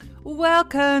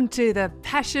Welcome to the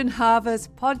Passion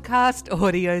Harvest podcast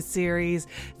audio series.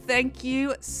 Thank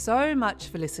you so much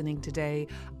for listening today.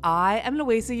 I am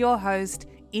Louisa, your host,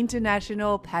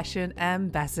 International Passion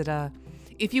Ambassador.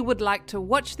 If you would like to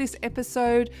watch this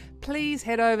episode, please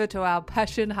head over to our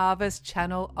Passion Harvest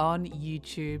channel on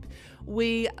YouTube.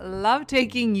 We love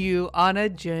taking you on a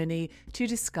journey to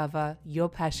discover your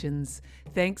passions.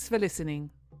 Thanks for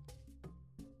listening.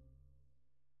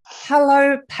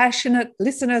 Hello, passionate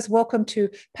listeners. Welcome to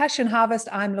Passion Harvest.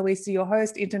 I'm Louisa, your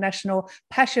host, International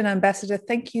Passion Ambassador.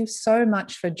 Thank you so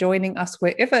much for joining us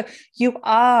wherever you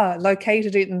are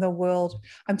located in the world.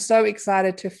 I'm so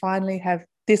excited to finally have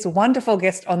this wonderful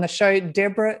guest on the show,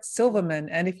 Deborah Silverman.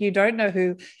 And if you don't know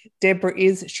who Deborah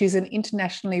is, she's an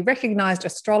internationally recognized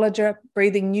astrologer,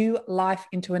 breathing new life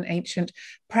into an ancient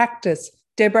practice.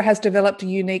 Deborah has developed a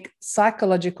unique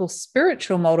psychological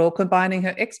spiritual model, combining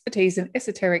her expertise in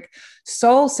esoteric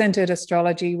soul-centered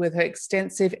astrology with her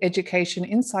extensive education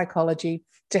in psychology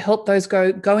to help those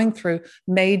going through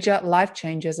major life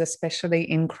changes, especially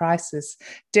in crisis.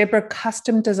 Deborah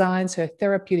custom designs her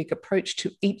therapeutic approach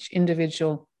to each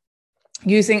individual,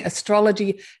 using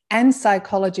astrology and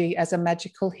psychology as a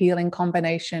magical healing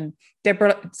combination.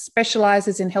 Deborah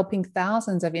specializes in helping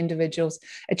thousands of individuals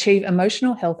achieve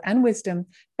emotional health and wisdom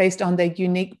based on their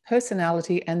unique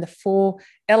personality and the four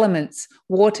elements: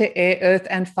 water, air, earth,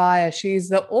 and fire. She's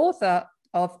the author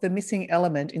of The Missing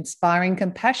Element, Inspiring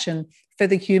Compassion for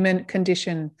the Human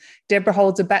Condition. Deborah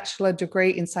holds a bachelor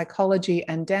degree in psychology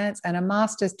and dance and a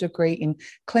master's degree in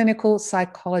clinical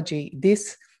psychology.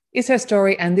 This is her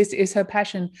story and this is her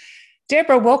passion.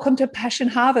 Deborah, welcome to Passion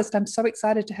Harvest. I'm so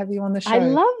excited to have you on the show. I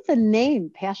love the name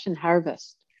Passion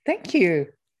Harvest. Thank you.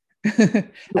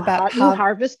 You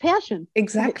harvest passion.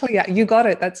 Exactly. Yeah, you got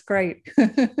it. That's great.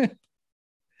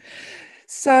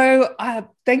 So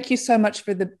thank you so much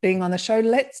for being on the show.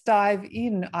 Let's dive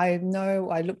in. I know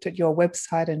I looked at your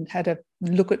website and had a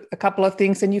look at a couple of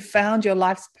things, and you found your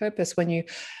life's purpose when you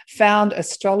found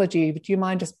astrology. Do you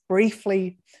mind just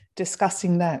briefly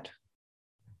discussing that?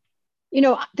 You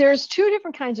know, there's two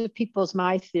different kinds of people, is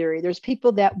my theory. There's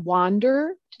people that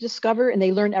wander to discover, and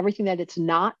they learn everything that it's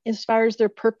not as far as their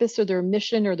purpose or their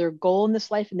mission or their goal in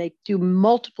this life, and they do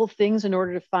multiple things in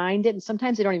order to find it, and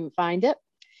sometimes they don't even find it.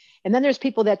 And then there's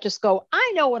people that just go,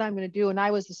 I know what I'm going to do. And I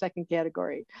was the second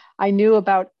category. I knew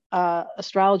about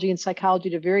astrology and psychology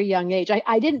at a very young age.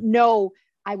 I didn't know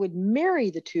I would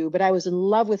marry the two, but I was in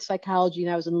love with psychology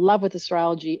and I was in love with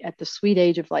astrology at the sweet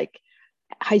age of like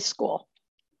high school.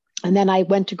 And then I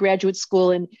went to graduate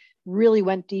school and really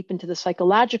went deep into the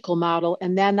psychological model.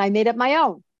 And then I made it my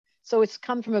own. So it's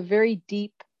come from a very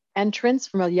deep entrance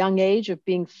from a young age of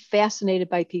being fascinated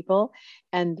by people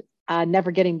and never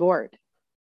getting bored.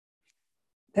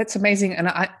 That's amazing.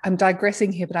 And I'm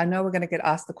digressing here, but I know we're going to get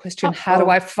asked the question, how do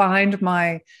I find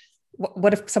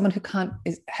what if someone who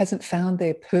hasn't found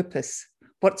their purpose?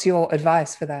 What's your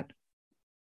advice for that?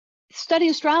 Study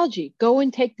astrology. Go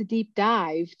and take the deep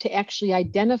dive to actually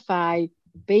identify,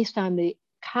 based on the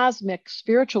cosmic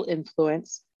spiritual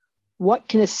influence, what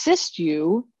can assist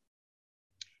you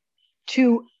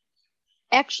to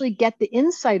actually get the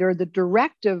insight or the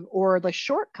directive or the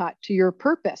shortcut to your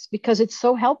purpose, because it's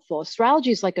so helpful.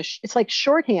 Astrology is it's like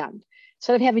shorthand.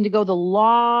 Instead of having to go the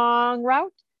long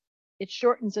route, it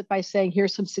shortens it by saying,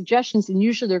 here's some suggestions. And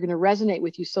usually they're going to resonate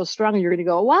with you so strongly. You're going to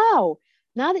go, wow,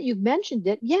 now that you've mentioned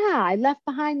it, yeah, I left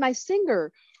behind my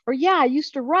singer, or yeah, I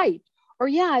used to write, or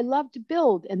yeah, I love to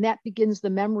build. And that begins the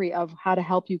memory of how to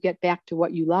help you get back to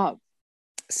what you love.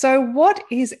 So what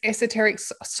is esoteric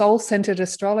soul-centered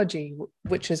astrology,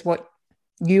 which is what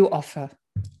you offer,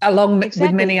 along with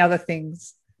many other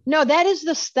things? No, that is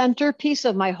the centerpiece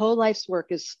of my whole life's work,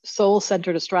 is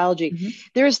soul-centered astrology. Mm-hmm.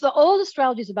 There's the old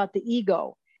astrology is about the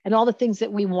ego and all the things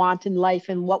that we want in life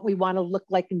and what we want to look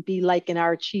like and be like in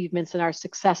our achievements and our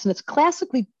success. And it's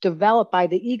classically developed by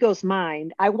the ego's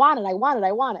mind. I want it, I want it,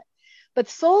 I want it. But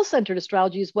soul-centered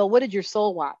astrology is, well, what did your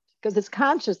soul want? Because it's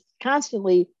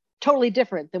constantly totally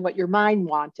different than what your mind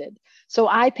wanted. So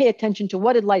I pay attention to,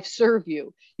 what did life serve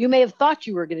you? You may have thought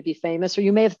you were going to be famous, or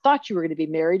you may have thought you were going to be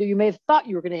married, or you may have thought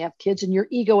you were going to have kids, and your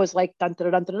ego is like, dun, dun,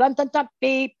 dun, dun, dun, dun, dun,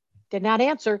 beep, did not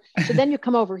answer. So then you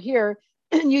come over here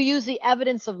and you use the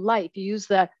evidence of life. You use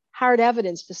the hard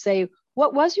evidence to say,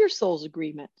 what was your soul's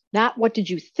agreement? Not what did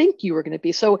you think you were going to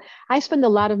be? So I spend a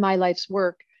lot of my life's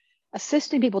work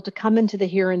assisting people to come into the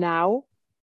here and now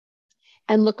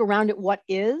and look around at what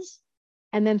is,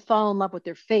 and then fall in love with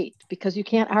their fate, because you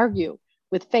can't argue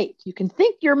with fate. You can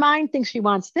think your mind thinks she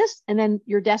wants this, and then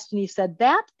your destiny said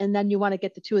that, and then you want to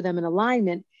get the two of them in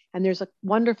alignment. And there's a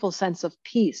wonderful sense of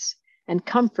peace and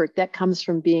comfort that comes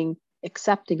from being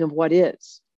accepting of what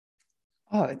is.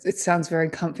 Oh, it sounds very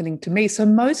comforting to me. So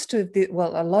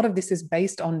a lot of this is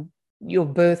based on your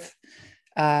birth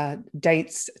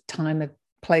dates, time, of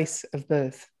place of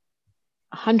birth.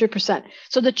 100%.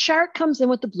 So the chart comes in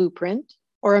with the blueprint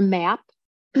or a map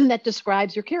that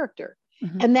describes your character.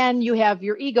 Mm-hmm. And then you have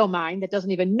your ego mind that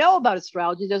doesn't even know about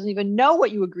astrology, doesn't even know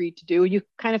what you agreed to do. You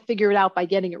kind of figure it out by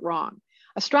getting it wrong.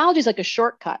 Astrology is like a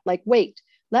shortcut. Like, wait,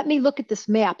 let me look at this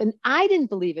map. And I didn't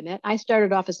believe in it. I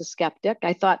started off as a skeptic.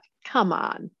 I thought, come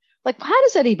on, like, how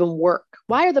does that even work?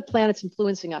 Why are the planets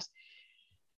influencing us?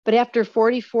 But after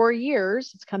 44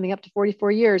 years, it's coming up to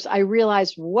 44 years, I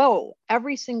realized, whoa,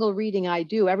 every single reading I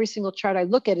do, every single chart I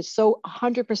look at is so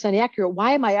 100% accurate.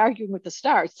 Why am I arguing with the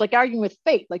stars? It's like arguing with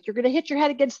fate. Like, you're going to hit your head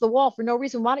against the wall for no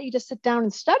reason. Why don't you just sit down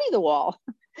and study the wall?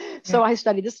 So I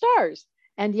study the stars.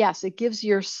 And yes, it gives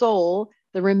your soul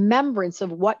the remembrance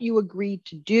of what you agreed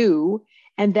to do,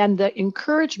 and then the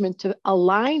encouragement to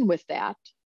align with that.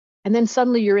 And then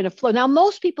suddenly you're in a flow. Now,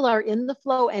 most people are in the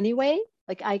flow anyway.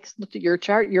 Like, I looked at your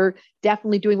chart, you're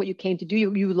definitely doing what you came to do.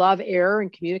 You love air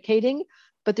and communicating,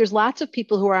 but there's lots of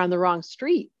people who are on the wrong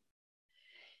street.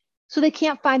 So they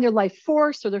can't find their life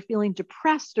force, or they're feeling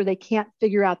depressed, or they can't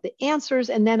figure out the answers.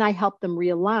 And then I help them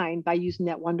realign by using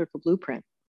that wonderful blueprint.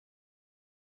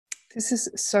 This is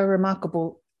so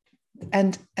remarkable.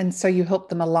 And so you help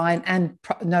them align, and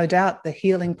no doubt the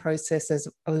healing process as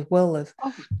well of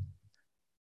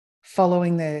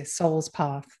following their soul's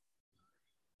path.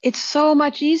 It's so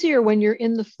much easier when you're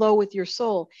in the flow with your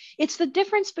soul. It's the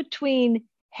difference between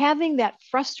having that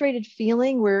frustrated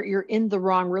feeling where you're in the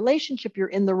wrong relationship, you're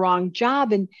in the wrong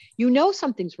job, and you know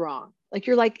something's wrong. Like,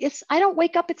 you're like, I don't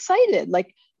wake up excited.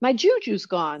 Like, my juju's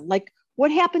gone. Like, what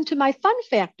happened to my fun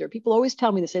factor? People always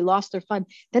tell me this, they lost their fun.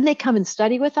 Then they come and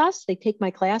study with us. They take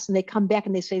my class and they come back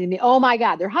and they say to me, oh my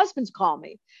God, their husbands call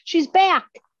me. She's back.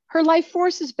 Her life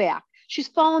force is back. She's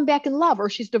fallen back in love, or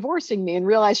she's divorcing me and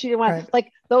realized she didn't want, right.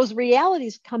 Like, those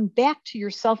realities come back to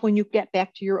yourself when you get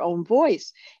back to your own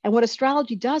voice. And what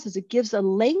astrology does is it gives a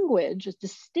language, a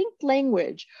distinct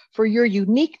language for your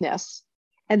uniqueness.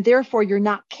 And therefore you're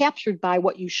not captured by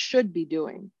what you should be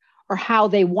doing, or how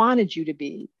they wanted you to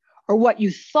be, or what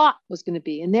you thought was going to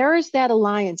be. And there is that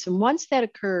alliance. And once that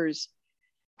occurs,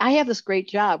 I have this great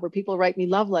job where people write me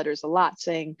love letters a lot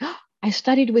saying, oh, I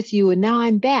studied with you and now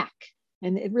I'm back.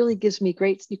 And it really gives me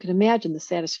great, you can imagine the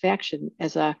satisfaction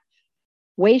as a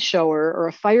way shower or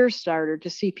a fire starter to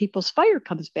see people's fire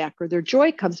comes back or their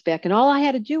joy comes back. And all I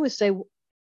had to do was say,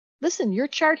 listen, your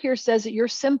chart here says that you're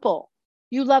simple.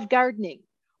 You love gardening.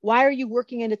 Why are you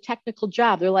working in a technical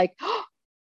job? They're like, oh,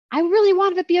 I really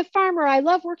wanted to be a farmer. I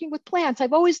love working with plants.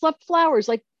 I've always loved flowers.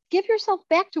 Like, give yourself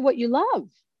back to what you love.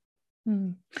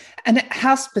 And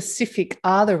how specific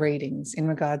are the readings in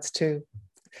regards to?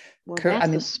 Well, that's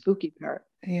the spooky part.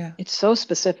 Yeah. It's so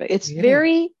specific. It's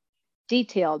very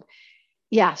detailed.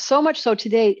 Yeah, so much so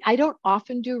today, I don't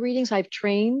often do readings. I've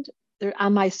trained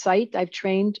on my site. I've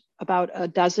trained about a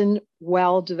dozen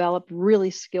well-developed,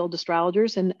 really skilled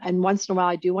astrologers. And once in a while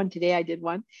I do one. Today I did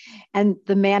one. And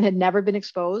the man had never been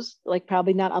exposed, like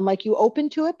probably not unlike you, open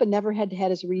to it, but never had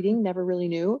had his reading, never really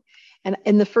knew. And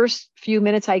in the first few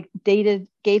minutes, I gave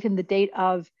him the date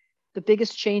of the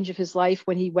biggest change of his life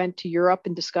when he went to Europe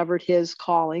and discovered his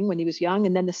calling when he was young.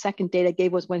 And then the second date I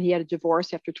gave was when he had a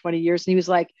divorce after 20 years. And he was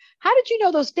like, how did you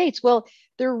know those dates? Well,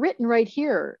 they're written right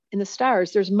here in the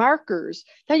stars. There's markers.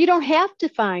 Now, you don't have to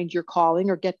find your calling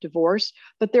or get divorced,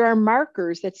 but there are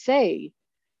markers that say,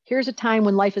 here's a time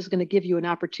when life is going to give you an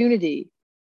opportunity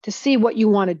to see what you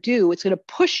want to do. It's going to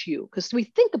push you, because we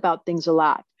think about things a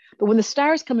lot. But when the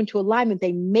stars come into alignment,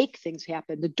 they make things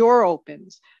happen. The door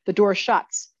opens, the door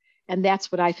shuts. And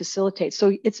that's what I facilitate.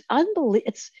 So it's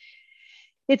unbelievable.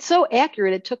 It's so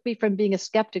accurate. It took me from being a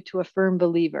skeptic to a firm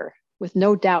believer with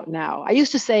no doubt now. I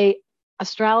used to say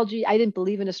astrology, I didn't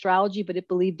believe in astrology, but it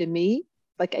believed in me.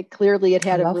 Like, it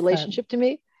had a relationship to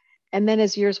me. And then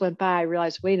as years went by, I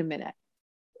realized, wait a minute,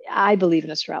 I believe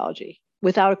in astrology.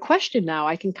 Without a question now,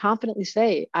 I can confidently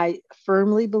say, I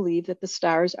firmly believe that the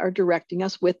stars are directing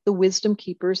us with the wisdom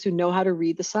keepers who know how to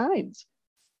read the signs.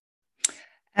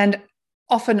 And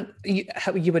often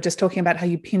you were just talking about how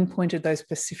you pinpointed those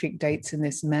specific dates in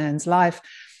this man's life.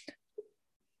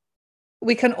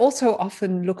 We can also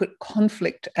often look at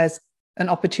conflict as an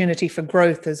opportunity for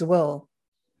growth as well.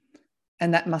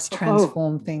 And that must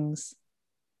transform things.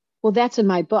 Well, that's in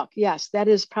my book. Yes, that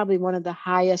is probably one of the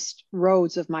highest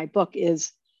roads of my book.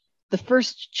 Is the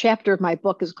first chapter of my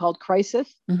book is called Crisis.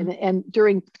 Mm-hmm. And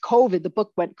during COVID, the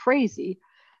book went crazy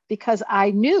because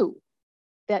I knew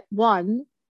that, one,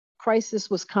 crisis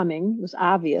was coming. It was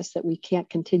obvious that we can't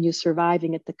continue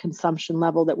surviving at the consumption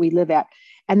level that we live at.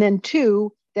 And then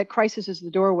two, that crisis is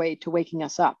the doorway to waking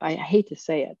us up. I hate to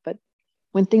say it, but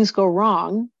when things go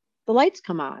wrong, the lights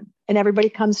come on and everybody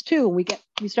comes to, and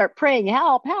we start praying,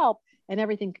 help, help, and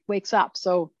everything wakes up.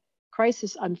 So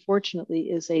crisis,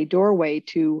 unfortunately, is a doorway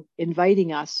to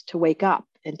inviting us to wake up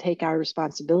and take our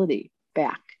responsibility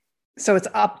back. So it's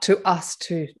up to us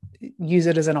to use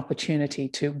it as an opportunity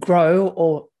to grow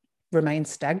or remain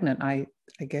stagnant, I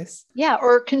guess. Yeah,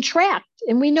 or contract.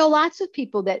 And we know lots of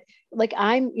people that, like,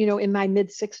 I'm, in my mid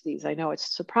 60s. I know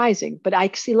it's surprising, but I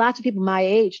see lots of people my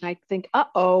age and I think,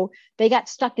 they got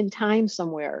stuck in time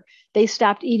somewhere. They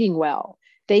stopped eating well.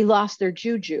 They lost their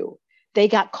juju. They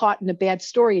got caught in a bad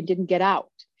story and didn't get out.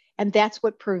 And that's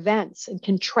what prevents and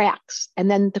contracts. And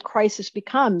then the crisis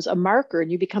becomes a marker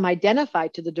and you become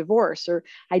identified to the divorce or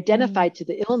identified to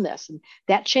the illness. And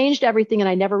that changed everything and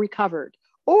I never recovered.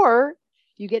 Or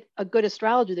you get a good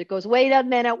astrologer that goes, wait a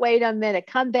minute,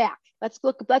 come back.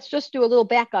 Let's just do a little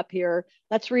backup here.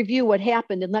 Let's review what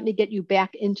happened and let me get you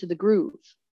back into the groove.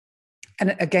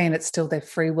 And again, it's still their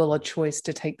free will or choice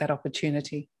to take that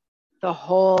opportunity. The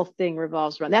whole thing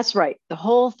revolves around. That's right. The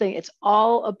whole thing. It's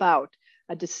all about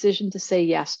a decision to say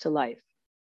yes to life.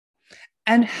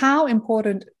 And how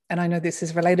important, and I know this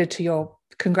is related to your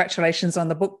congratulations on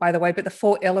the book, by the way, but the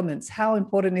 4 elements, how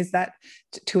important is that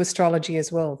to astrology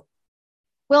as well?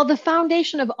 Well, the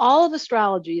foundation of all of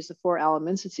astrology is the 4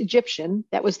 elements. It's Egyptian.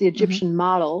 That was the Egyptian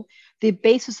model. The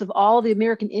basis of all the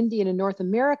American Indian and North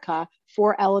America,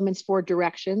 4 elements, 4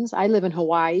 directions. I live in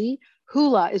Hawaii.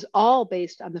 Hula is all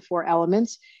based on the 4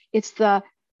 elements. It's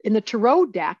in the tarot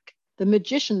deck, the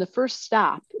magician, the first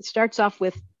stop, it starts off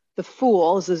with the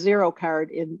Fool is the 0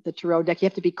 card in the tarot deck. You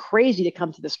have to be crazy to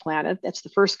come to this planet. That's the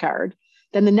first card.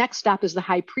 Then the next stop is the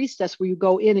High Priestess, where you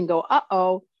go in and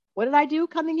go, what did I do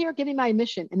coming here? Give me my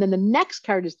mission. And then the next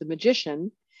card is the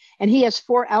Magician, and he has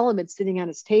 4 elements sitting on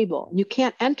his table. And you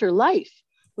can't enter life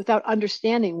without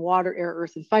understanding water, air,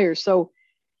 earth, and fire. So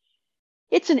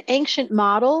it's an ancient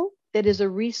model that is a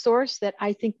resource that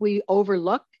I think we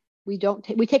overlook. We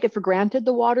take it for granted,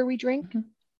 the water we drink,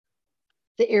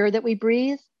 the air that we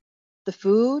breathe, the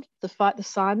food, the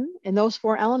sun, and those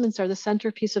 4 elements are the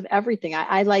centerpiece of everything.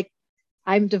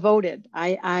 I'm devoted.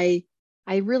 I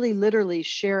really literally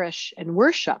cherish and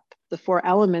worship the 4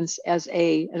 elements as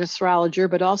an astrologer,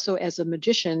 but also as a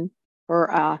magician or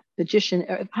a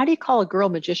magician. How do you call a girl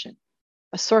magician?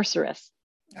 A sorceress.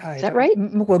 Is that right?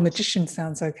 Well, magician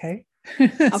sounds okay.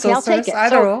 Okay, I'll take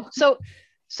it.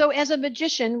 So as a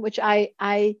magician, which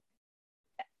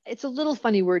it's a little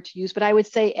funny word to use, but I would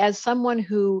say as someone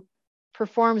who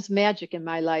performs magic in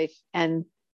my life and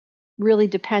really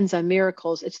depends on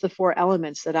miracles, it's the 4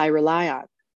 elements that I rely on.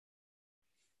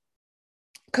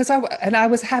 Because I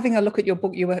was having a look at your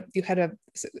book. You had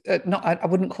I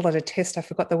wouldn't call it a test. I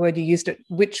forgot the word you used.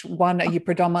 Which one are you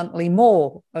predominantly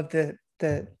more of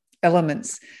the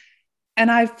elements? And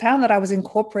I found that I was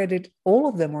all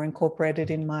of them were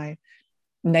incorporated in my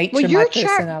nature, my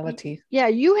personality. Chart, yeah,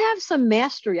 you have some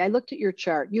mastery. I looked at your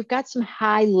chart. You've got some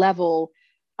high level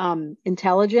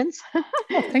intelligence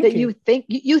that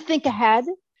you think ahead.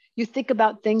 You think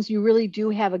about things. You really do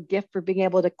have a gift for being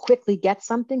able to quickly get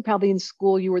something. Probably in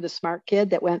school, you were the smart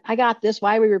kid that went, I got this.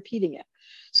 Why are we repeating it?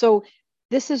 So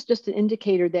this is just an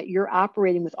indicator that you're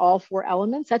operating with all 4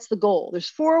 elements. That's the goal. There's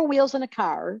 4 wheels in a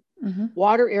car,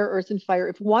 water, air, earth, and fire.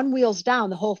 If one wheel's down,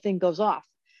 the whole thing goes off.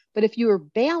 But if you are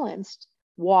balanced,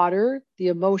 water, the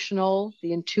emotional,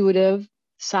 the intuitive,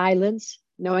 silence,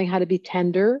 knowing how to be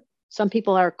tender. Some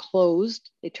people are closed.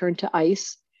 They turn to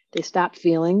ice. They stop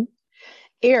feeling.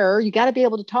 Air, you got to be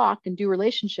able to talk and do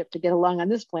relationship to get along on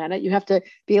this planet. You have to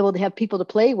be able to have people to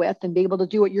play with and be able to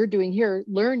do what you're doing here,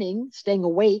 learning, staying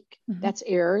awake. That's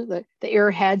air. The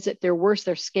airheads, at their worst,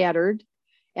 they're scattered.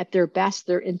 At their best,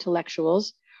 they're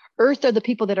intellectuals. Earth are the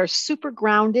people that are super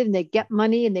grounded and they get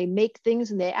money and they make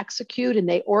things and they execute and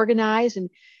they organize,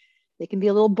 and they can be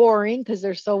a little boring because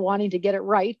they're so wanting to get it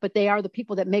right, but they are the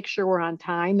people that make sure we're on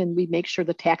time and we make sure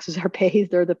the taxes are paid.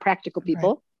 They're the practical people.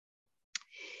 Right.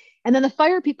 And then the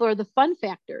fire people are the fun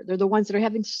factor. They're the ones that are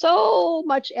having so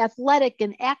much athletic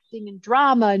and acting and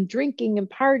drama and drinking and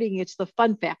partying. It's the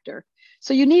fun factor.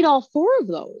 So you need all 4 of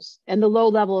those. And the low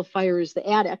level of fire is the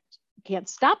addict who can't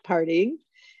stop partying.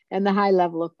 And the high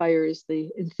level of fire is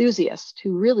the enthusiast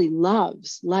who really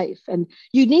loves life. And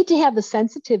you need to have the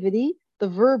sensitivity, the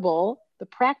verbal, the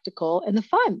practical, and the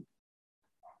fun.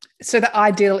 So the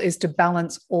ideal is to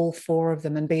balance all 4 of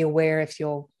them and be aware if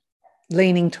you're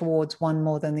leaning towards one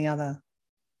more than the other.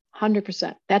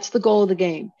 100%. That's the goal of the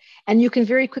game. And you can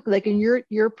very quickly, like in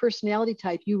your personality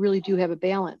type, you really do have a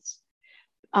balance.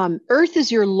 Earth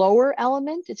is your lower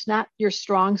element. It's not your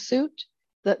strong suit,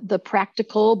 the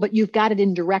practical, but you've got it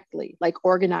indirectly, like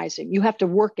organizing. You have to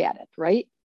work at it, right?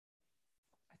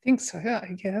 I think so.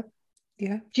 Yeah.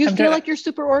 Yeah. Do you feel like you're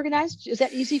super organized? Is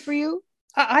that easy for you?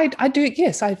 I do.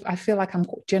 Yes. I feel like I'm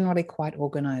generally quite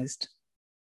organized.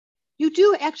 You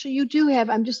do have,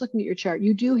 I'm just looking at your chart.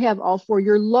 You do have all four.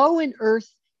 You're low in Earth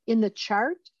in the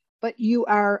chart, but you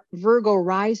are Virgo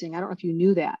rising. I don't know if you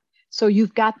knew that. So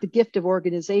you've got the gift of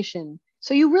organization.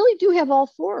 So you really do have all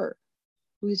four.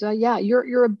 Louisa, yeah,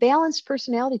 you're a balanced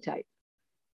personality type.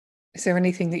 Is there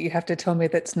anything that you have to tell me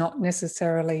that's not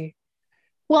necessarily?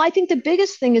 Well, I think the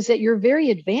biggest thing is that you're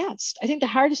very advanced. I think the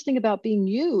hardest thing about being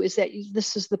you is that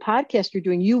this is the podcast you're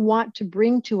doing. You want to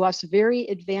bring to us very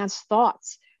advanced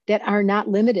thoughts that are not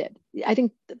limited. I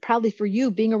think probably for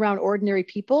you, being around ordinary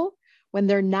people when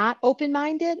they're not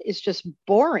open-minded is just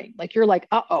boring. Like you're like,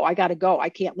 uh-oh, I got to go. I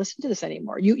can't listen to this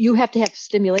anymore. You have to have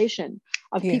stimulation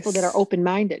of people that are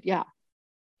open-minded. Yeah.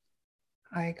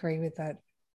 I agree with that.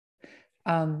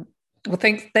 Well,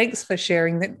 thanks for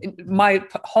sharing that. My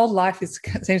whole life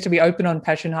seems to be open on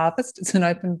Passion Harvest. It's an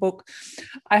open book.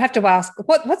 I have to ask,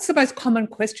 what's the most common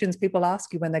questions people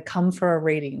ask you when they come for a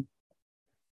reading?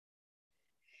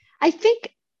 I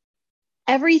think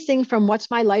everything from what's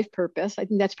my life purpose? I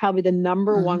think that's probably the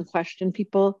number one question.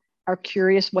 People are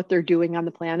curious what they're doing on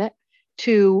the planet,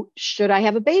 to should I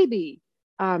have a baby?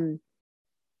 Am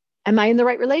I in the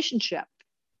right relationship?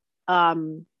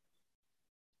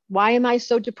 Why am I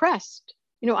so depressed?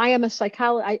 I am I'm a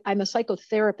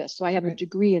psychotherapist, so I have a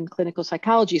degree in clinical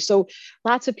psychology. So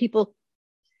lots of people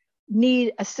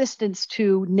need assistance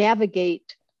to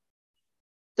navigate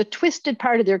the twisted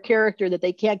part of their character that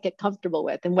they can't get comfortable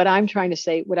with. And what I'm trying to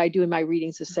say, what I do in my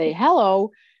readings is say,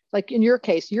 hello, like in your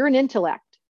case, you're an intellect.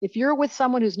 If you're with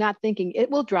someone who's not thinking, it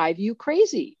will drive you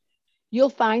crazy. You'll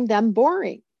find them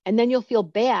boring. And then you'll feel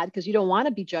bad because you don't want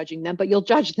to be judging them, but you'll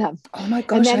judge them. Oh my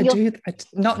gosh, I do.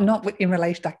 Not in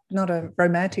relation, like not a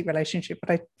romantic relationship,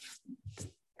 but I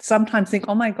sometimes think,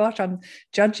 oh my gosh, I'm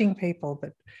judging people,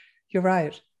 but you're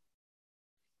right.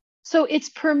 So it's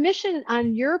permission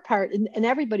on your part and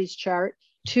everybody's chart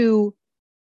to,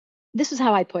 this is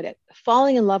how I put it,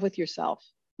 falling in love with yourself.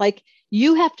 Like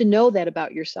you have to know that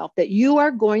about yourself, that you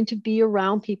are going to be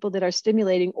around people that are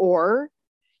stimulating, or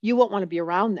you won't want to be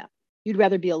around them. You'd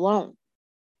rather be alone.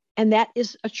 And that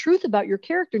is a truth about your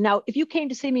character. Now, if you came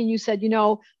to see me and you said,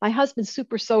 my husband's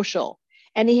super social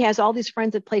and he has all these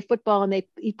friends that play football and they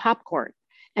eat popcorn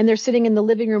and they're sitting in the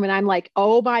living room and I'm like,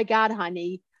 oh my God,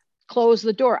 honey, close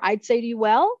the door. I'd say to you,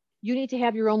 well, you need to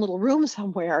have your own little room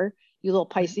somewhere, you little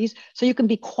Pisces, so you can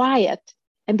be quiet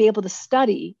and be able to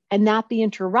study and not be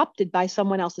interrupted by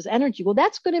someone else's energy. Well,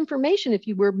 that's good information. If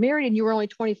you were married and you were only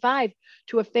 25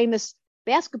 to a famous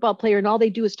basketball player and all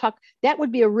they do is talk, that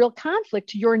would be a real conflict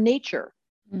to your nature.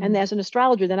 And as an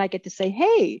astrologer, then I get to say,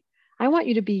 hey, I want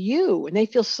you to be you. And they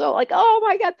feel so like, oh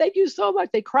my God, thank you so much.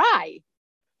 They cry.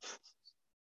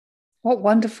 What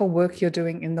wonderful work you're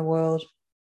doing in the world.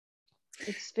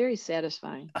 It's very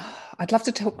satisfying. I'd love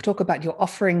to talk about your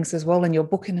offerings as well in your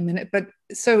book in a minute, but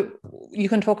so you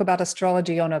can talk about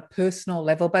astrology on a personal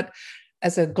level, but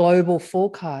as a global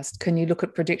forecast, can you look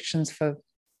at predictions for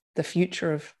the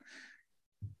future of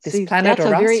this planet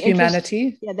or us,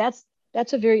 humanity? Yeah,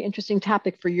 that's a very interesting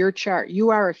topic for your chart.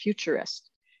 You are a futurist.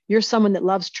 You're someone that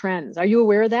loves trends. Are you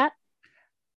aware of that?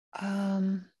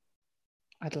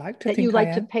 I'd like to that think you like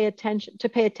I to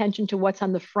pay attention to what's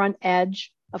on the front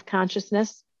edge of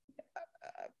consciousness.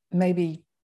 Maybe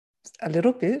a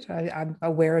little bit. I'm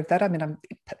aware of that. I mean, I'm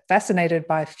fascinated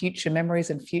by future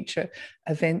memories and future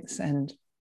events and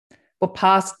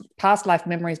past life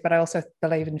memories, but I also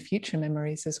believe in future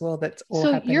memories as well. That's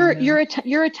all happening. So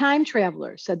you're a time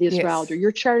traveler, said the astrologer. Yes.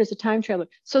 Your chart is a time traveler.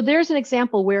 So there's an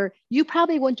example where you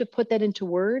probably wouldn't have put that into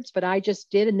words, but I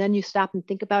just did. And then you stop and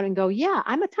think about it and go, yeah,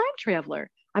 I'm a time traveler.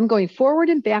 I'm going forward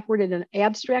and backward in an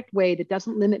abstract way that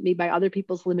doesn't limit me by other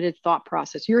people's limited thought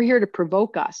process. You're here to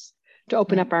provoke us, to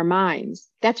open up our minds.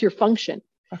 That's your function.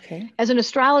 Okay. As an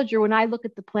astrologer, when I look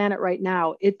at the planet right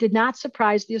now, it did not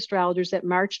surprise the astrologers that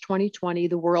March 2020,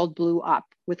 the world blew up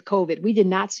with COVID. We did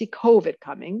not see COVID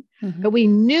coming, but we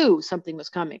knew something was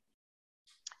coming.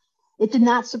 It did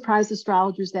not surprise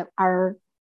astrologers that our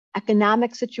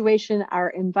economic situation, our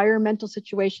environmental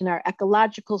situation, our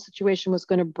ecological situation was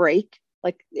going to break.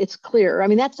 Like it's clear. I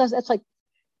mean, that's like,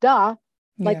 duh,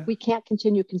 like we can't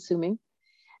continue consuming.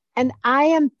 And I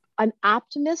am an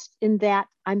optimist in that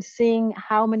I'm seeing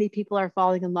how many people are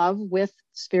falling in love with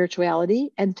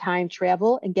spirituality and time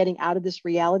travel and getting out of this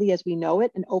reality as we know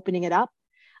it and opening it up.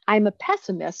 I'm a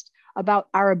pessimist about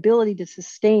our ability to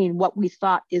sustain what we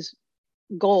thought is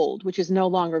gold, which is no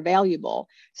longer valuable,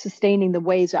 sustaining the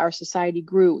ways our society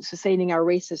grew, sustaining our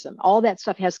racism. All that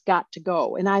stuff has got to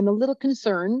go. And I'm a little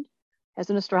concerned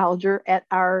as an astrologer at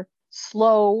our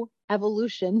slow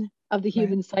evolution of the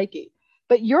human psyche.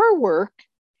 But your work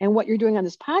and what you're doing on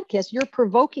this podcast, you're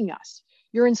provoking us,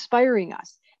 you're inspiring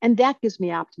us. And that gives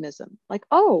me optimism. Like,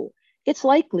 oh, it's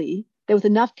likely that with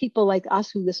enough people like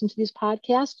us who listen to these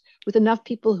podcasts, with enough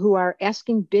people who are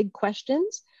asking big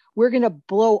questions, we're going to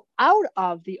blow out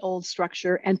of the old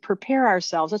structure and prepare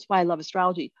ourselves. That's why I love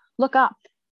astrology. Look up.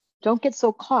 Don't get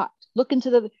so caught. Look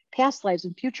into the past lives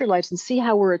and future lives and see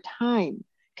how we're a time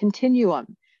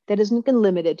continuum that isn't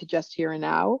limited to just here and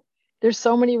now. There's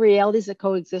so many realities that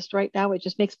coexist right now. It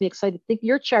just makes me excited to think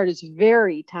your chart is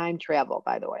very time travel,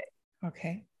 by the way.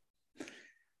 Okay.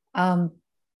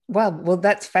 Well,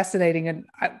 that's fascinating. And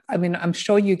I mean, I'm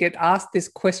sure you get asked this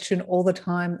question all the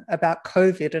time about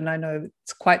COVID, and I know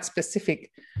it's quite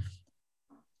specific.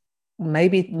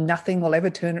 Maybe nothing will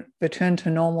ever return to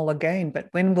normal again, but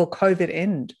when will COVID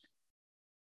end?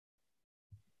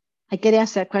 I get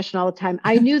asked that question all the time.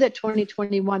 I knew that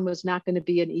 2021 was not going to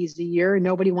be an easy year.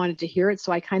 Nobody wanted to hear it,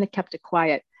 so I kind of kept it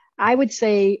quiet. I would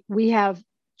say we have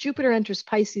Jupiter enters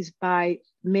Pisces by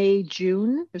May,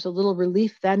 June. There's a little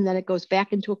relief then it goes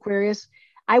back into Aquarius.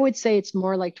 I would say it's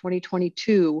more like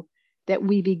 2022 that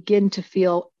we begin to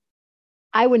feel,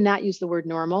 I would not use the word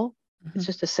normal. Mm-hmm. It's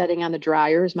just a setting on the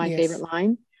dryer is my favorite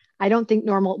line. I don't think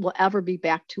normal will ever be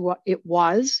back to what it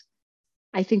was.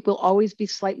 I think we'll always be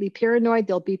slightly paranoid.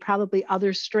 There'll be probably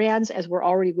other strands as we're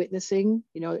already witnessing.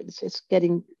 You know, it's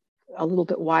getting a little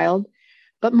bit wild.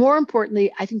 But more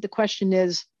importantly, I think the question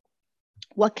is,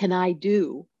 what can I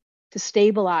do to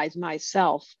stabilize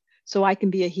myself so I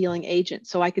can be a healing agent,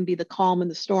 so I can be the calm in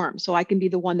the storm, so I can be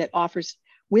the one that offers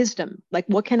wisdom? Like,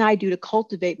 what can I do to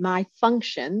cultivate my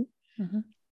function? Mm-hmm.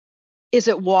 Is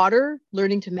it water,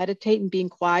 learning to meditate and being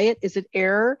quiet? Is it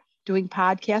air, doing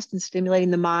podcasts and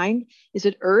stimulating the mind? Is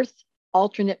it earth,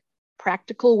 alternate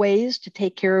practical ways to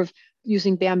take care of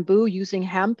using bamboo, using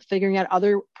hemp, figuring out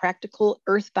other practical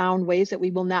earthbound ways that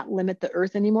we will not limit the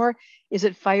earth anymore? Is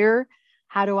it fire?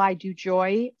 How do I do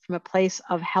joy from a place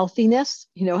of healthiness?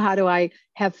 You know, how do I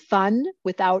have fun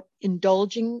without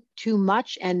indulging too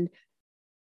much and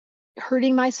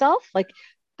hurting myself? Like,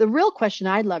 the real question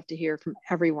I'd love to hear from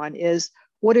everyone is,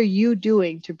 what are you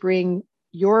doing to bring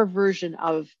your version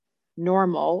of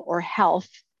normal or health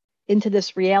into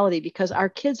this reality? Because our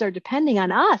kids are depending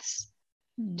on us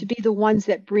to be the ones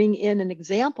that bring in an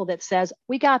example that says,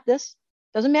 we got this.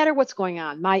 Doesn't matter what's going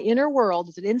on. My inner world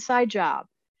is an inside job,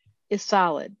 is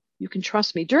solid. You can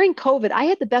trust me. During COVID, I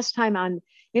had the best time on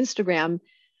Instagram.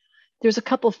 There's a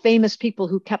couple of famous people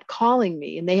who kept calling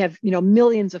me, and they have, you know,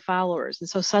 millions of followers. And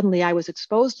so suddenly I was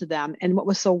exposed to them. And what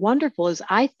was so wonderful is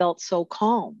I felt so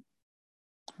calm.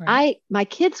 Right. My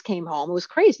kids came home. It was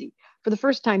crazy. For the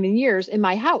first time in years in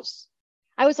my house,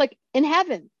 I was like in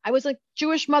heaven. I was like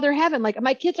Jewish mother heaven. Like,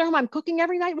 my kids are home. I'm cooking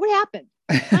every night. What happened?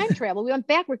 Time travel. We went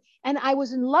backward, and I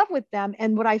was in love with them.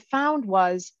 And what I found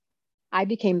was I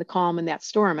became the calm in that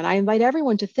storm. And I invite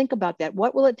everyone to think about that.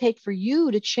 What will it take for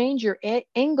you to change your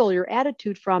angle, your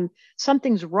attitude from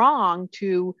something's wrong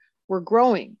to we're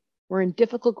growing. We're in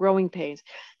difficult growing pains.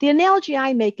 The analogy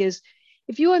I make is,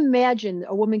 if you imagine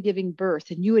a woman giving birth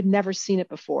and you had never seen it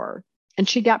before, and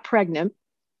she got pregnant,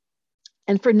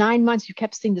 and for 9 months you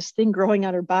kept seeing this thing growing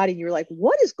on her body, you're like,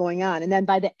 what is going on? And then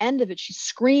by the end of it, she's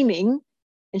screaming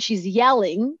and she's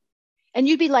yelling, and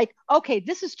you'd be like, okay,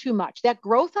 this is too much. That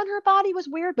growth on her body was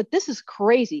weird, but this is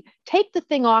crazy. Take the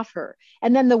thing off her.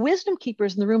 And then the wisdom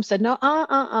keepers in the room said,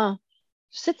 no,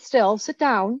 sit still, sit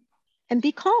down, and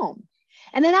be calm.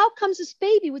 And then out comes this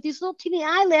baby with these little teeny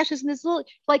eyelashes and this little,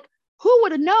 like, who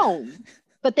would have known?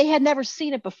 But they had never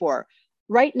seen it before.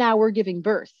 Right now we're giving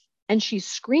birth, and she's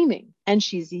screaming and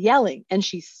she's yelling and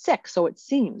she's sick, so it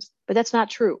seems, but that's not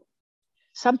true.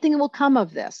 Something will come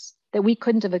of this that we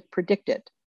couldn't have predicted,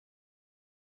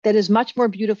 that is much more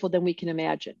beautiful than we can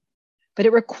imagine. But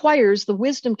it requires the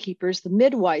wisdom keepers, the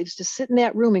midwives, to sit in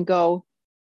that room and go,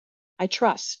 I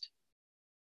trust.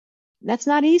 That's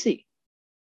not easy.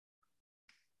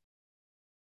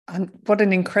 And what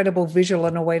an incredible visual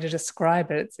and a way to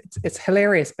describe it. It's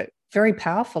hilarious, but very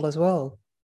powerful as well.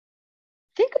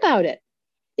 Think about it.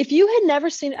 If you had never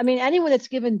seen, I mean, anyone that's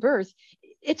given birth,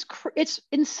 it's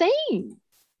insane.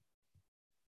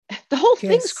 The whole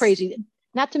thing's crazy.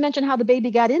 Not to mention how the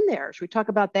baby got in there. Should we talk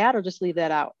about that or just leave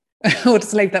that out? We'll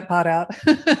just leave that part out.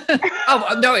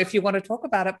 Oh, no, if you want to talk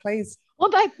about it, please. Well,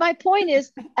 my point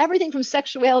is everything from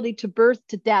sexuality to birth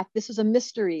to death. This is a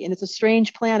mystery and it's a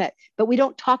strange planet, but we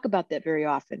don't talk about that very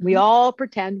often. We all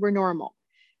pretend we're normal.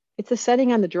 It's a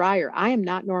setting on the dryer. I am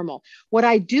not normal. What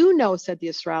I do know, said the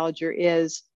astrologer,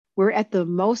 is we're at the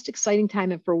most exciting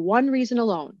time. And for one reason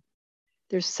alone,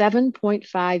 there's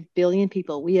 7.5 billion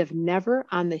people. We have never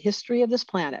on the history of this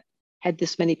planet had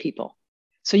this many people.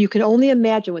 So you can only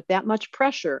imagine with that much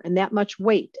pressure and that much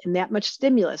weight and that much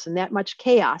stimulus and that much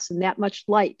chaos and that much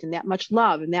light and that much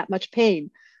love and that much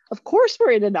pain. Of course,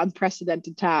 we're in an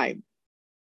unprecedented time.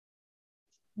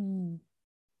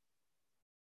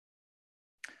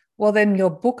 Well, then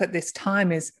your book at this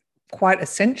time is quite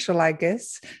essential, I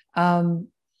guess.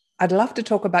 I'd love to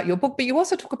talk about your book, but you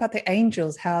also talk about the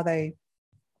angels, how they,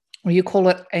 or you call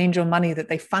it angel money, that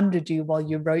they funded you while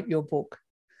you wrote your book.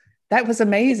 That was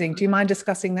amazing. Do you mind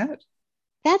discussing that?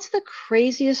 That's the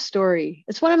craziest story.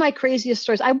 It's one of my craziest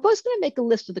stories. I was going to make a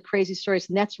list of the crazy stories,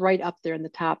 and that's right up there in the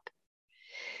top.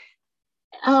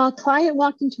 A client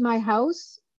walked into my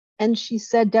house and she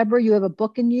said, Deborah, you have a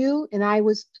book in you. And I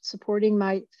was supporting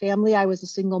my family. I was a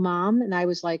single mom. And I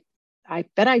was like, I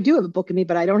bet I do have a book in me,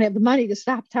 but I don't have the money to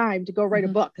stop time to go write a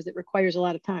book because it requires a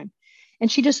lot of time.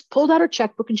 And she just pulled out her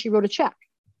checkbook and she wrote a check.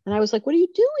 And I was like, what are you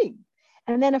doing?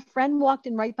 And then a friend walked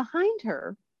in right behind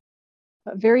her,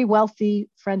 a very wealthy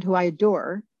friend who I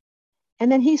adore.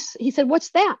 And then he said,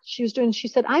 what's that? She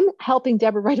said, I'm helping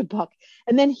Deborah write a book.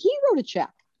 And then he wrote a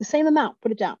check, the same amount,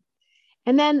 put it down.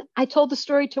 And then I told the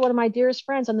story to one of my dearest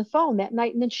friends on the phone that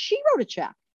night. And then she wrote a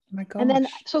check. Oh my gosh. And then,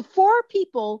 so 4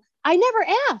 people, I never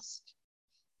asked.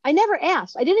 I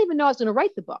didn't even know I was going to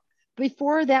write the book.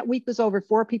 Before that week was over,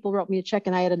 4 people wrote me a check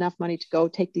and I had enough money to go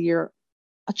take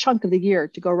a chunk of the year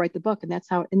to go write the book. And that's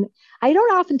how, and I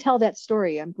don't often tell that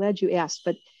story. I'm glad you asked,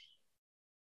 but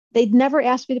they'd never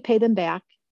asked me to pay them back.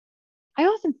 I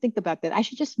often think about that. I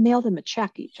should just mail them a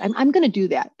check each. I'm going to do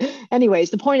that. Anyways,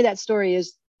 the point of that story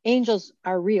is angels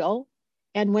are real.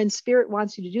 And when spirit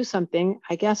wants you to do something,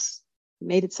 I guess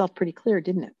made itself pretty clear,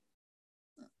 didn't it?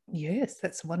 Yes,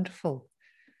 that's wonderful.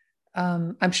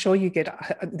 I'm sure you get,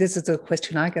 this is a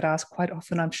question I get asked quite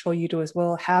often. I'm sure you do as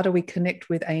well. How do we connect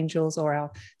with angels or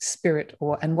our spirit,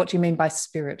 and what do you mean by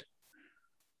spirit?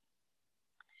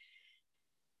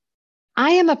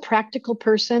 I am a practical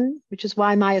person, which is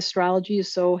why my astrology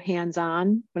is so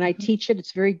hands-on. When I teach it,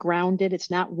 it's very grounded.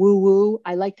 It's not woo-woo.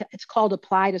 It's called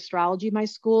applied astrology in my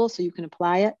school, so you can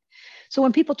apply it. So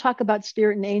when people talk about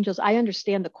spirit and angels, I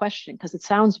understand the question because it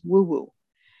sounds woo-woo.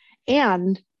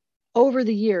 And over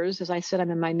the years, as I said,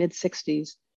 I'm in my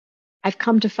mid-60s, I've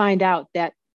come to find out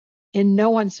that in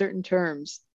no uncertain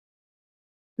terms,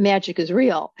 magic is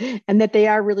real and that they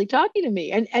are really talking to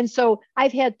me. And so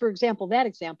I've had, for example, that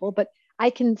example, but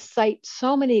I can cite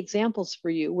so many examples for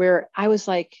you where I was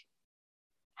like,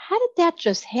 how did that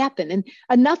just happen? And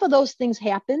enough of those things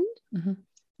happened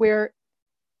where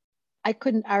I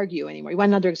couldn't argue anymore. You want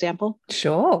another example?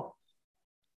 Sure.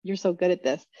 You're so good at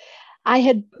this. I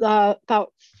had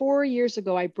about 4 years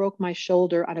ago, I broke my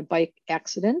shoulder on a bike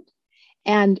accident,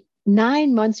 and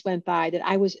 9 months went by that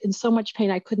I was in so much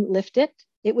pain I couldn't lift it.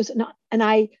 It was not, and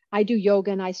I do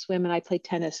yoga and I swim and I play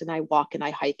tennis and I walk and I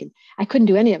hike, and I couldn't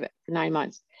do any of it for 9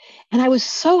 months. And I was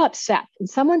so upset. And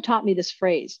someone taught me this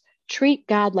phrase: treat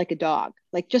God like a dog,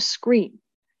 like just scream,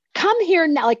 come here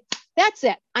now, like that's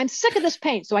it. I'm sick of this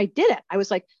pain. So I did it. I was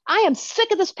like, I am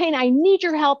sick of this pain. I need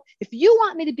your help. If you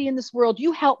want me to be in this world,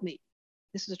 you help me.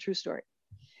 This is a true story.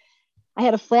 I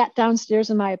had a flat downstairs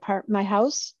in my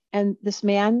house, and this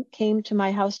man came to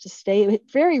my house to stay.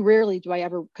 Very rarely do I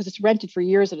ever, because it's rented for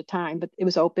years at a time, but it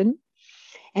was open.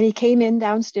 And he came in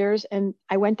downstairs, and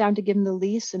I went down to give him the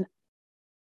lease. And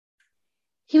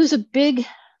he was a big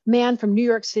man from New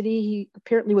York City. He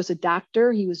apparently was a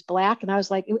doctor. He was Black. And I was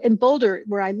like, in Boulder,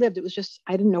 where I lived, it was just,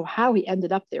 I didn't know how he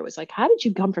ended up there. It was like, how did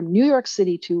you come from New York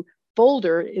City to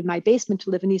Boulder in my basement to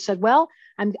live? And he said, well,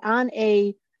 I'm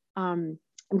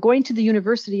going to the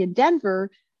university in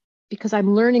Denver because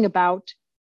I'm learning about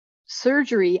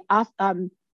surgery,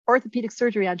 orthopedic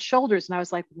surgery on shoulders. And I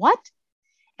was like, what?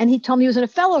 And he told me he was in a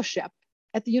fellowship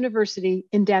at the university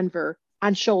in Denver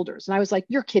on shoulders. And I was like,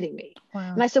 you're kidding me.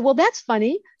 Wow. And I said, well, that's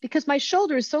funny because my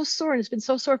shoulder is so sore and it's been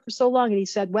so sore for so long. And he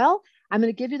said, well, I'm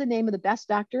going to give you the name of the best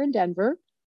doctor in Denver.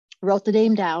 Wrote the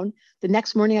name down. The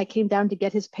next morning I came down to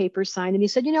get his papers signed, and he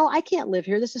said, I can't live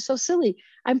here. This is so silly.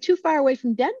 I'm too far away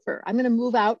from Denver. I'm going to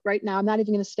move out right now. I'm not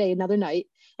even going to stay another night.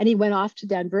 And he went off to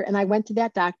Denver, and I went to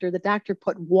that doctor. The doctor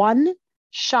put one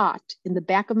shot in the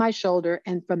back of my shoulder.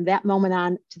 And from that moment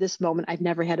on to this moment, I've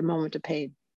never had a moment of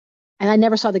pain. And I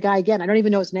never saw the guy again. I don't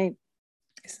even know his name.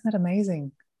 Isn't that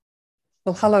amazing?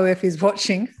 Well, hello if he's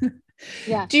watching.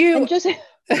 Yeah. Do you And just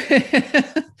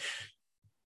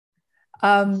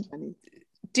um,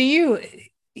 do you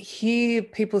hear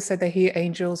people say they hear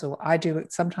angels, or I do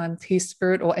sometimes hear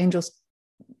spirit or angels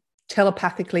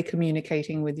telepathically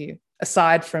communicating with you,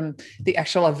 aside from the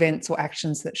actual events or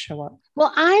actions that show up?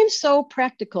 Well, I'm so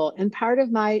practical, and part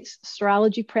of my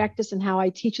astrology practice and how I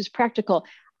teach is practical.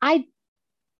 I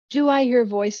Do I hear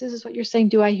voices, is what you're saying?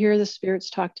 Do I hear the spirits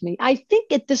talk to me? I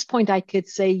think at this point I could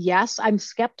say yes. I'm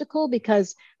skeptical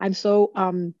because I'm so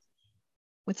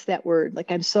what's that word?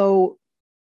 Like I'm so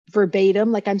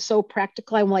verbatim, like I'm so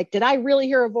practical. I'm like, did I really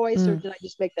hear a voice or did I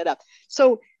just make that up?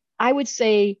 So I would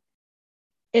say,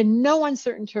 in no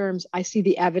uncertain terms, I see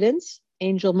the evidence,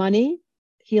 angel money,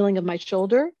 healing of my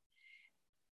shoulder.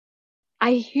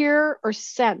 I hear or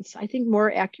sense, I think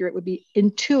more accurate would be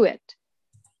intuit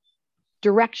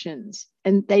directions,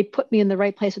 and they put me in the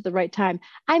right place at the right time.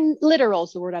 I'm literal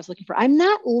is the word I was looking for. I'm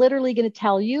not literally going to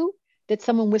tell you that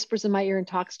someone whispers in my ear and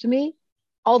talks to me,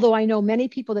 although I know many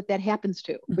people that happens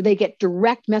to, where they get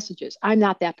direct messages. I'm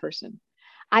not that person.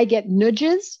 I get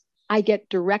nudges, I get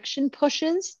direction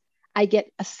pushes, I get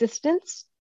assistance.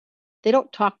 They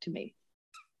don't talk to me.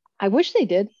 I wish they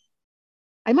did.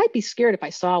 I might be scared if I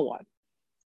saw one.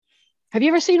 Have you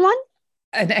ever seen one?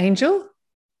 An angel?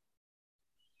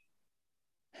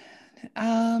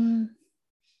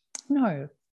 No,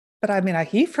 but I mean, I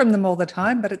hear from them all the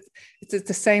time, but it's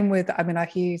the same with, I mean, I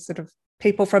hear sort of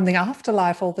people from the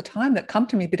afterlife all the time that come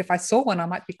to me, but if I saw one, I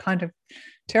might be kind of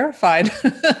terrified.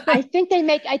 I think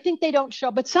they don't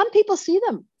show, but some people see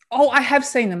them. Oh, I have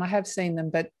seen them,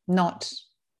 but not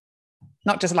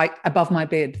just like above my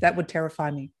bed. That would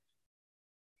terrify me.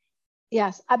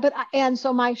 Yes, and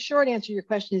so my short answer to your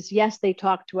question is yes, they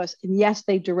talk to us, and yes,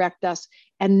 they direct us,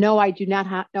 and no, I do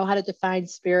not know how to define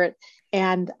spirit,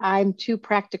 and I'm too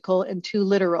practical and too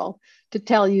literal to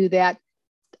tell you that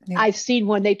I've seen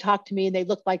when they talk to me and they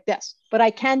look like this. But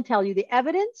I can tell you the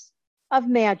evidence of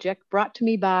magic brought to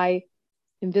me by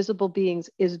invisible beings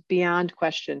is beyond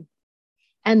question,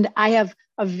 and I have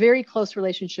a very close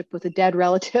relationship with a dead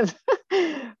relative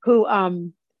who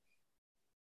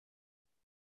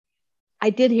I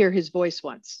did hear his voice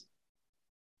once.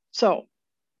 So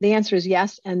the answer is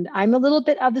yes. And I'm a little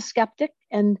bit of the skeptic,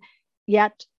 and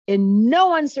yet in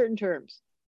no uncertain terms,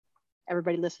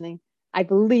 everybody listening, I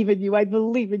believe in you. I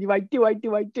believe in you. I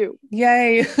do.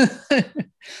 Yay.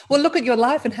 Well, look at your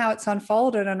life and how it's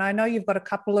unfolded. And I know you've got a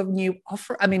couple of new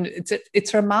I mean,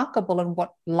 it's remarkable in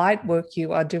what light work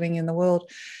you are doing in the world.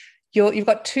 You've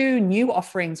got two new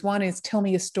offerings. One is Tell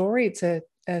Me a Story. It's a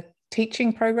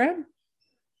teaching program.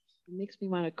 It makes me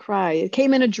want to cry. It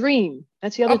came in a dream.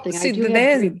 That's the other thing. See,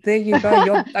 there you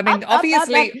go. I mean,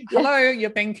 obviously, hello, you're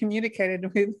being communicated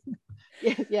with.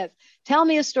 Yes. Tell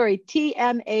Me a Story,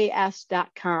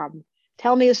 tmas.com.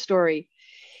 Tell Me a Story.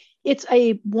 It's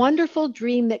a wonderful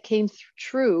dream that came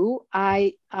true.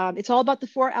 It's all about the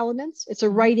four elements. It's a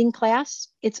writing class.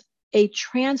 It's a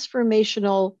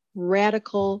transformational,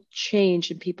 radical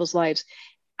change in people's lives.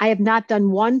 I have not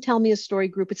done one Tell Me a Story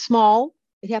group. It's small.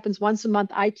 It happens once a month.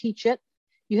 I teach it.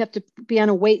 You have to be on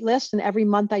a wait list, and every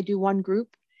month I do one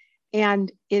group.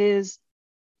 And it is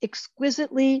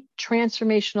exquisitely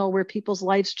transformational, where people's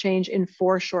lives change in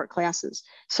 4 short classes.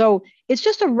 So it's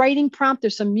just a writing prompt.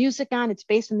 There's some music on. It's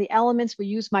based on the elements. We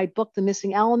use my book, The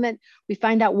Missing Element. We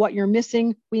find out what you're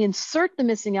missing. We insert the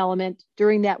missing element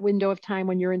during that window of time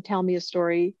when you're in Tell Me a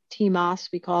Story, TMOS,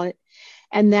 we call it.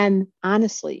 And then,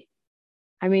 honestly,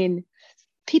 I mean,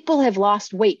 people have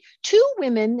lost weight. 2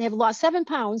 women have lost 7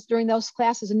 pounds during those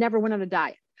classes and never went on a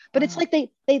diet. But It's like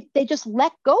they just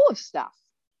let go of stuff.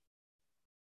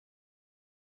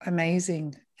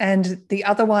 Amazing. And the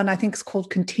other one, I think, is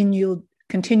called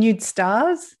Continued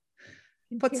Stars.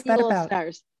 What's that about?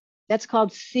 Stars. That's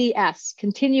called CS,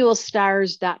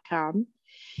 continualstars.com.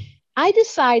 I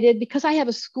decided, because I have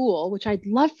a school, which I'd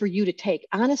love for you to take.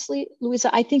 Honestly, Louisa,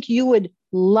 I think you would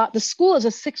love. The school is a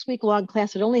 6-week-long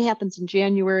class. It only happens in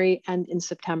January and in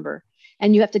September.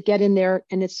 And you have to get in there,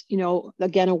 and it's,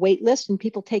 again, a wait list, and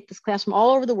people take this class from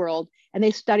all over the world, and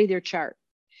they study their chart.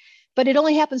 But it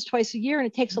only happens twice a year, and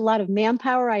it takes a lot of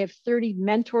manpower. I have 30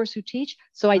 mentors who teach.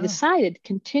 So I decided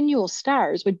Continual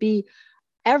Stars would be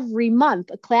every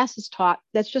month a class is taught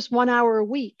that's just 1 hour a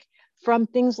week, from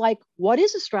things like what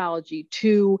is astrology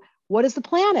to what is the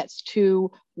planets to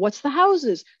what's the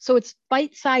houses. So it's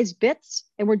bite-sized bits,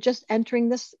 and we're just entering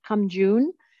this come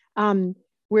June,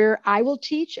 where I will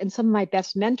teach and some of my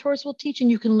best mentors will teach,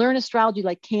 and you can learn astrology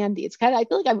like candy. It's kind of, I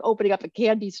feel like I'm opening up a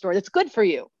candy store that's good for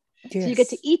you. So you get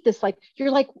to eat this, like,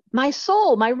 you're like, my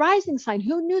soul, my rising sign.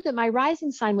 Who knew that my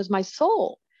rising sign was my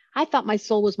soul? I thought my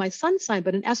soul was my sun sign,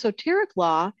 but in esoteric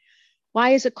law,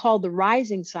 why is it called the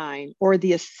rising sign or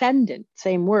the ascendant?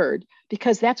 Same word,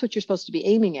 because that's what you're supposed to be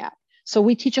aiming at. So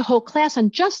we teach a whole class on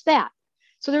just that.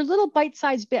 So they're little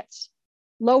bite-sized bits,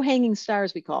 low-hanging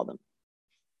stars, we call them.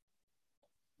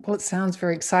 Well, it sounds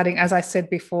very exciting. As I said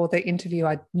before the interview,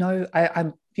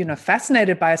 I'm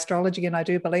fascinated by astrology and I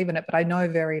do believe in it, but I know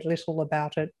very little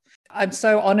about it. I'm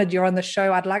so honored you're on the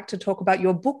show. I'd like to talk about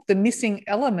your book, The Missing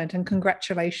Element, and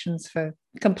congratulations for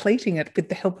completing it with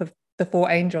the help of the 4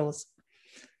 angels.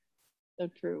 So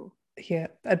true. Yeah,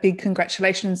 a big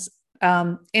congratulations.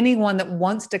 Anyone that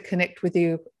wants to connect with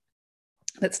you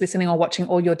that's listening or watching,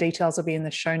 all your details will be in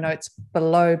the show notes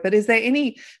below. But is there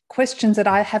any questions that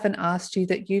I haven't asked you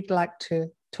that you'd like to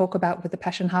talk about with the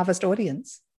Passion Harvest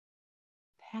audience?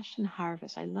 Passion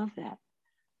Harvest. I love that.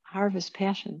 Harvest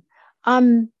passion.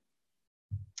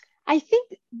 I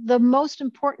think the most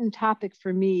important topic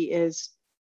for me is,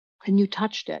 and you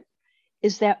touched it,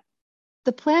 is that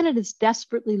the planet is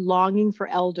desperately longing for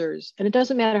elders, and it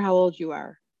doesn't matter how old you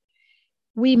are.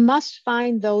 We must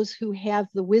find those who have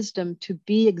the wisdom to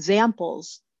be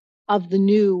examples of the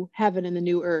new heaven and the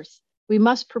new earth. We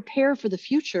must prepare for the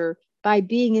future by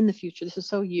being in the future. This is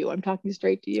so you. I'm talking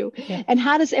straight to you. Yeah. And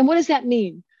what does that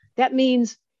mean? That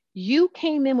means you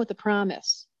came in with a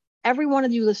promise. Every one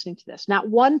of you listening to this, not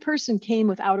one person came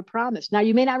without a promise. Now,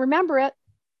 you may not remember it,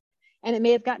 and it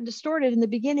may have gotten distorted in the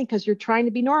beginning because you're trying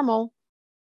to be normal.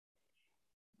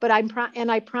 But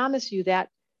I promise you that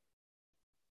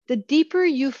the deeper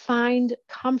you find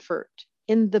comfort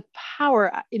in the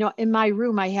power, in my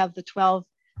room, I have the 12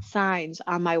 signs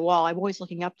on my wall. I'm always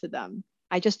looking up to them.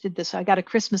 I just did this. I got a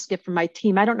Christmas gift from my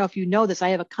team. I don't know if you know this. I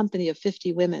have a company of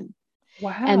 50 women.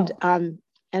 Wow.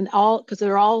 And all, because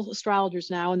they're all astrologers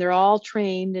now and they're all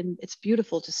trained and it's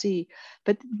beautiful to see.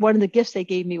 But one of the gifts they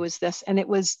gave me was this. And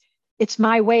it's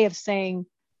my way of saying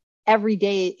every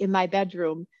day in my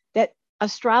bedroom that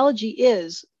astrology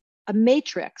is a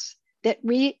matrix that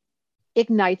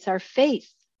reignites our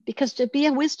faith. Because to be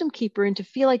a wisdom keeper and to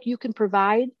feel like you can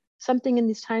provide something in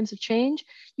these times of change,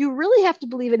 you really have to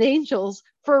believe in angels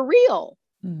for real.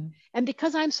 Mm. And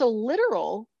because I'm so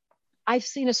literal, I've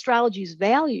seen astrology's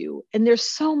value. And there's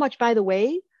so much, by the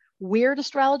way, weird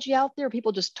astrology out there.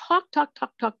 People just talk.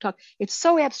 It's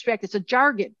so abstract. It's a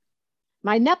jargon.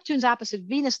 My Neptune's opposite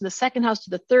Venus in the 2nd house to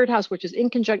the 3rd house, which is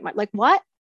in conjunct. Like, what?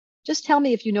 Just tell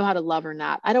me if you know how to love or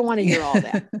not. I don't want to hear all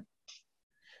that.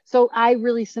 So I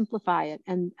really simplify it.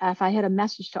 And if I had a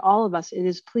message to all of us, it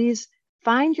is, please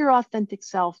find your authentic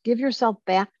self, give yourself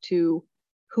back to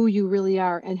who you really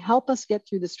are, and help us get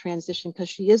through this transition, because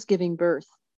she is giving birth.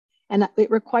 And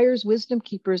it requires wisdom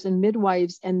keepers and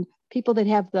midwives and people that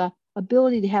have the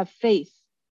ability to have faith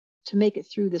to make it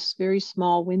through this very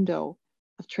small window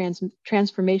of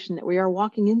transformation that we are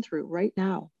walking in through right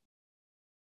now.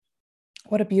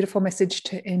 What a beautiful message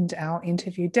to end our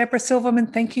interview. Deborah Silverman,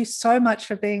 thank you so much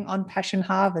for being on Passion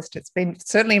Harvest. It's been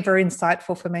certainly very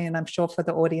insightful for me, and I'm sure for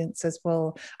the audience as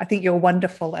well. I think you're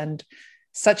wonderful and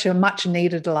such a much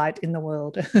needed light in the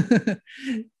world.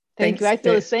 Thank you. I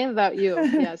feel the same about you.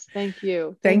 Yes, thank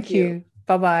you. Thank you.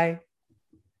 Bye-bye.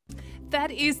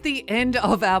 That is the end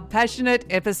of our passionate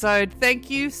episode. Thank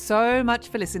you so much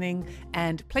for listening,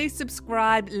 and please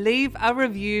subscribe, leave a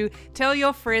review, tell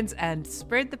your friends, and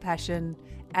spread the passion.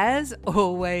 As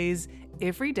always,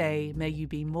 every day may you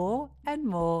be more and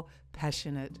more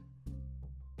passionate.